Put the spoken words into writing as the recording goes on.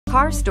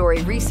Car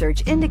Story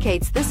research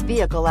indicates this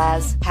vehicle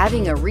as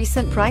having a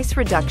recent price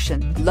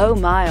reduction, low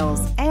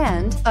miles,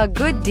 and a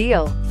good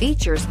deal.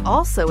 Features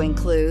also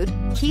include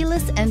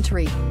keyless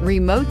entry,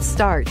 remote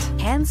start,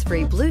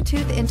 hands-free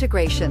Bluetooth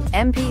integration,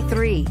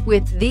 MP3.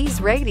 With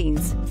these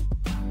ratings,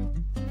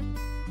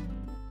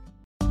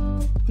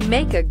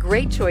 make a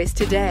great choice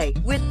today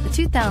with the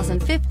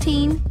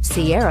 2015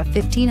 Sierra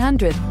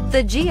 1500.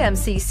 The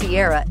GMC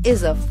Sierra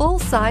is a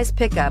full-size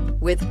pickup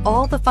with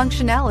all the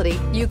functionality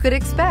you could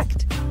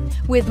expect.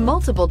 With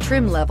multiple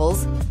trim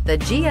levels, the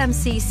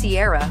GMC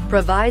Sierra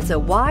provides a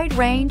wide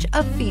range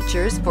of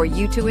features for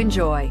you to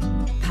enjoy.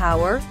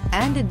 Power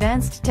and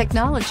advanced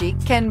technology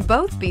can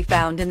both be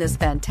found in this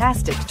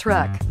fantastic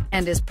truck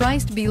and is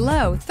priced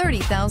below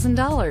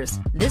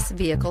 $30,000. This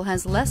vehicle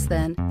has less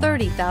than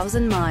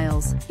 30,000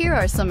 miles. Here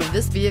are some of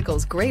this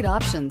vehicle's great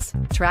options: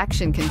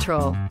 traction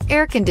control,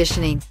 air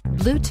conditioning,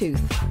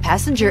 Bluetooth,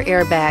 passenger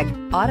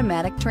airbag,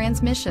 automatic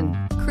transmission,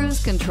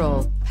 cruise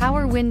control,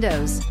 power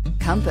windows,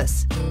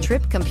 compass,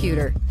 trip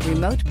computer,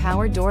 remote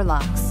power door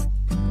locks.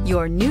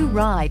 Your new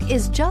ride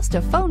is just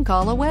a phone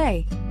call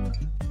away.